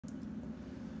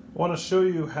want to show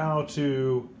you how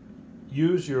to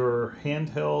use your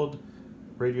handheld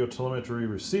radio telemetry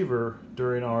receiver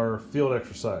during our field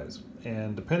exercise.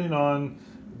 And depending on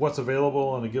what's available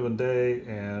on a given day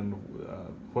and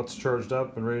what's charged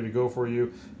up and ready to go for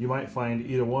you, you might find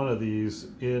either one of these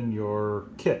in your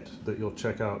kit that you'll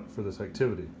check out for this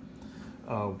activity.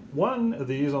 One of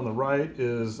these on the right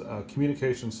is a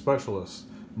Communication Specialists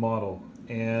model,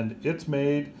 and it's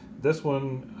made, this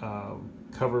one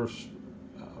covers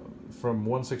from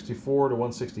 164 to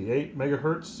 168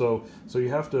 megahertz. So you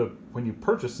have to, when you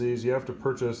purchase these, you have to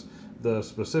purchase the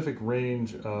specific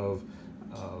range of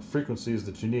frequencies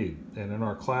that you need. And in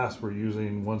our class, we're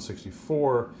using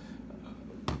 164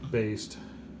 based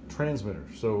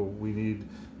transmitters. So we need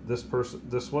this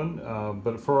one.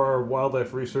 But for our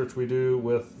wildlife research we do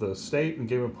with the state and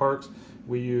game and parks,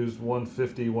 we use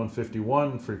 150,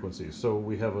 151 frequencies. So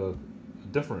we have a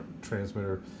different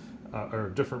transmitter or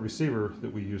a different receiver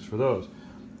that we use for those.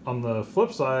 On the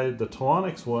flip side, the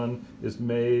Telonics one is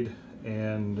made,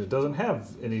 and it doesn't have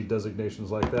any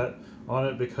designations like that on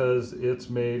it because it's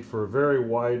made for a very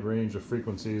wide range of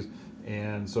frequencies,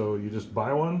 and so you just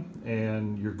buy one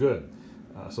and you're good.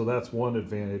 So that's one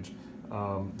advantage.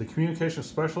 The Communication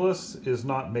Specialist is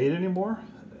not made anymore.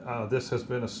 This has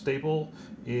been a staple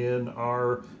in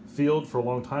our field for a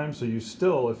long time, so you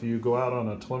still, if you go out on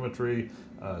a telemetry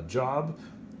job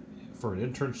for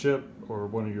an internship or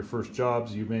one of your first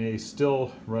jobs, you may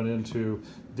still run into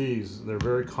these. They're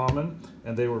very common,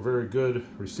 and they were very good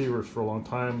receivers for a long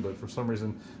time, but for some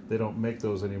reason they don't make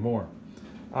those anymore.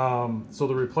 So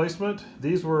the replacement,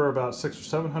 these were about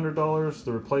 $600 or $700.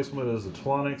 The replacement is the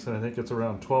Telonics, and I think it's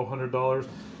around $1,200.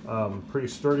 Pretty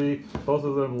sturdy. Both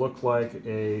of them look like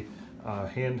a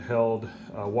handheld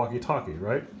walkie-talkie,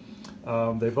 right?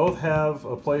 They both have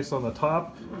a place on the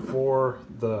top for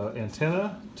the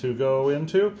antenna to go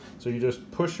into. So you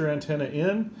just push your antenna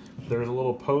in. There's a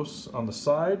little post on the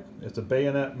side. It's a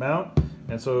bayonet mount.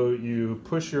 And so you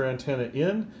push your antenna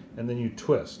in and then you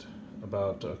twist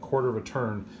about a quarter of a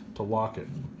turn to lock it.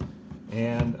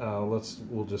 And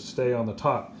we'll just stay on the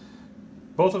top.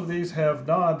 Both of these have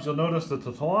knobs. You'll notice that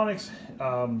the Telonics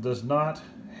does not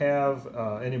have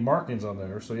any markings on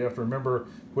there, so you have to remember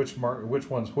which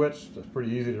one's which. It's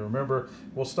pretty easy to remember.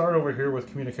 We'll start over here with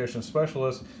Communication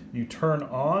Specialist. You turn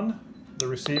on the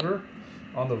receiver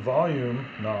on the volume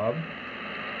knob,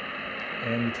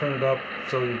 and you turn it up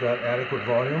so you've got adequate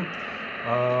volume.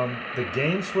 The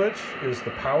gain switch is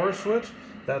the power switch.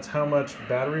 That's how much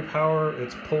battery power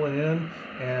it's pulling in,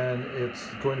 and it's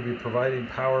going to be providing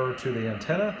power to the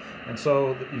antenna. And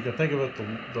so you can think of it,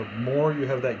 the more you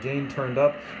have that gain turned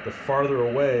up, the farther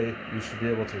away you should be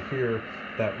able to hear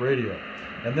that radio.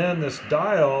 And then this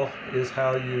dial is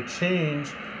how you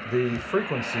change the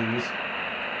frequencies.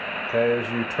 Okay, as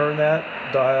you turn that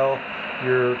dial,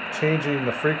 you're changing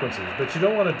the frequencies. But you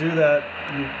don't want to do that.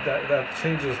 That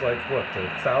changes like what, the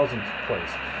thousandth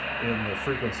place in the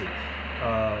frequency.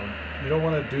 You don't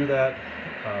want to do that,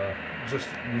 just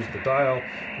use the dial.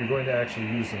 You're going to actually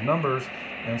use the numbers.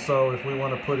 And so if we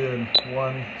want to put in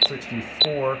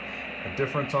 164, the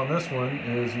difference on this one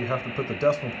is you have to put the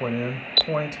decimal point in,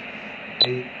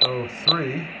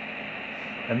 0.803,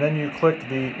 and then you click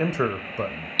the enter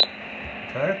button.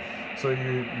 Okay, so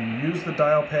you use the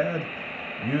dial pad,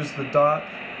 use the dot,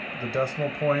 the decimal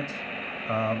point,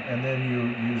 and then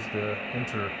you use the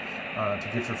enter to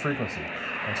get your frequency.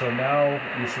 And so now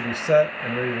you should be set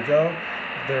and ready to go.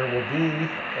 There will be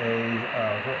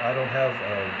I don't have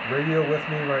a radio with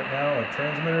me right now, a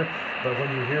transmitter, but when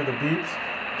you hear the beeps,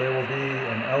 there will be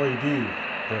an LED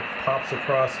that pops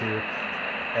across here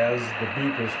as the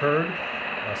beep is heard.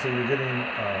 So you're getting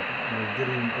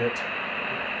it,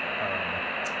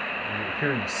 you're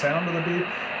hearing the sound of the beep,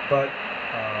 but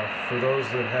for those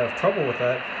that have trouble with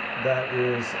that, that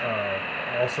is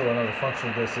also another function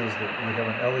of this, is that we have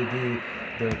an LED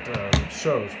that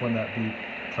shows when that beep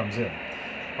comes in.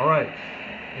 All right,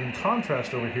 in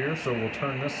contrast over here, so we'll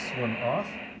turn this one off.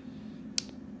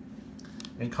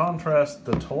 In contrast,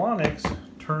 the Telonics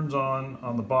turns on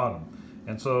the bottom.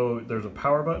 And so there's a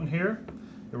power button here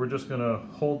that we're just going to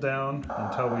hold down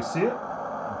until we see it.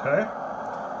 Okay?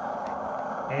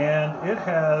 And it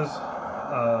has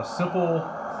a simple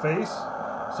face.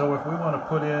 So if we want to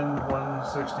put in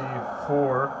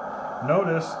 164,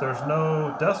 notice there's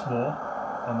no decimal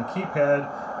on the keypad.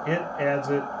 It adds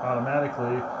it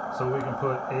automatically, so we can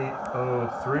put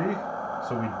 803,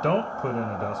 so we don't put in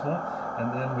a decimal,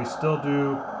 and then we still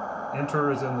do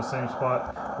enter is in the same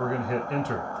spot. We're going to hit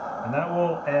enter, and that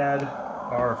will add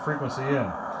our frequency in.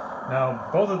 Now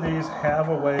both of these have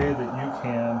a way that you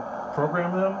can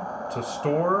program them to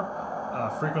store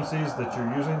frequencies that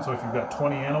you're using. So if you've got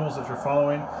 20 animals that you're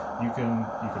following, you can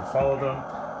follow them,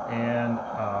 and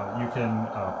you can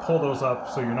pull those up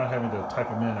so you're not having to type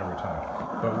them in every time.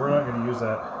 But we're not going to use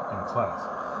that in class.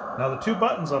 Now the two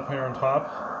buttons up here on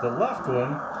top, the left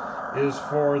one is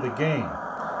for the gain,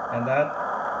 and that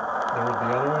there was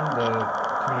the other one, the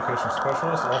Communication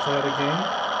Specialist, also had a gain.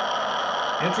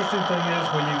 Interesting thing is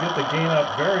when you get the gain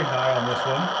up very high on this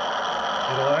one,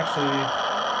 it'll actually,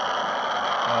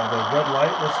 the red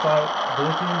light will start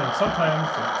blinking, and sometimes,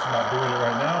 it's not doing it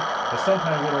right now, but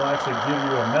sometimes it'll actually give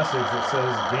you a message that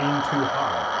says gain too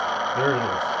high. There it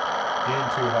is, gain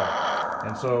too high.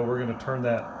 And so we're going to turn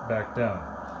that back down.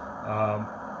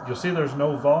 You'll see there's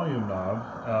no volume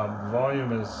knob.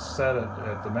 Volume is set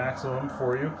at the maximum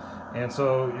for you, and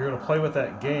so you're going to play with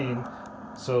that gain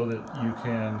so that you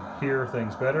can hear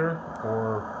things better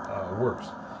or worse.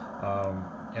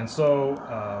 And so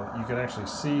you can actually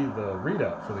see the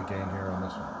readout for the gain here on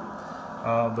this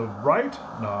one. The right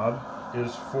knob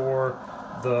is for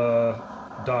the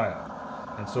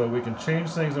dial, and so we can change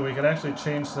things, and we can actually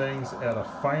change things at a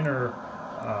finer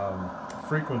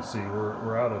frequency.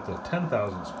 We're out at the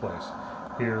 10,000ths place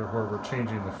here where we're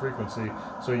changing the frequency,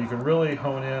 so you can really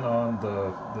hone in on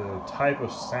the type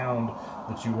of sound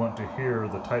that you want to hear,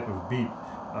 the type of beep,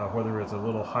 whether it's a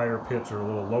little higher pitch or a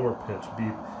little lower pitch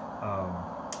beep.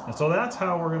 And so that's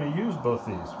how we're going to use both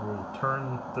these. We'll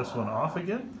turn this one off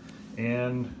again,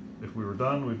 and if we were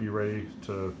done, we'd be ready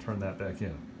to turn that back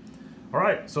in. All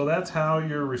right, so that's how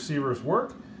your receivers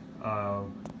work.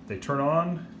 They turn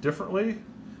on differently,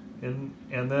 and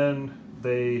then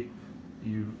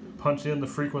you punch in the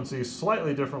frequencies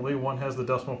slightly differently. One has the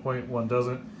decimal point, one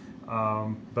doesn't.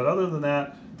 But other than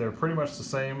that, they're pretty much the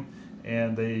same,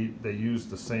 and they use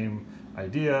the same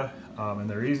idea, and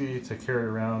they're easy to carry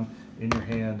around in your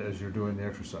hand as you're doing the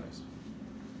exercise.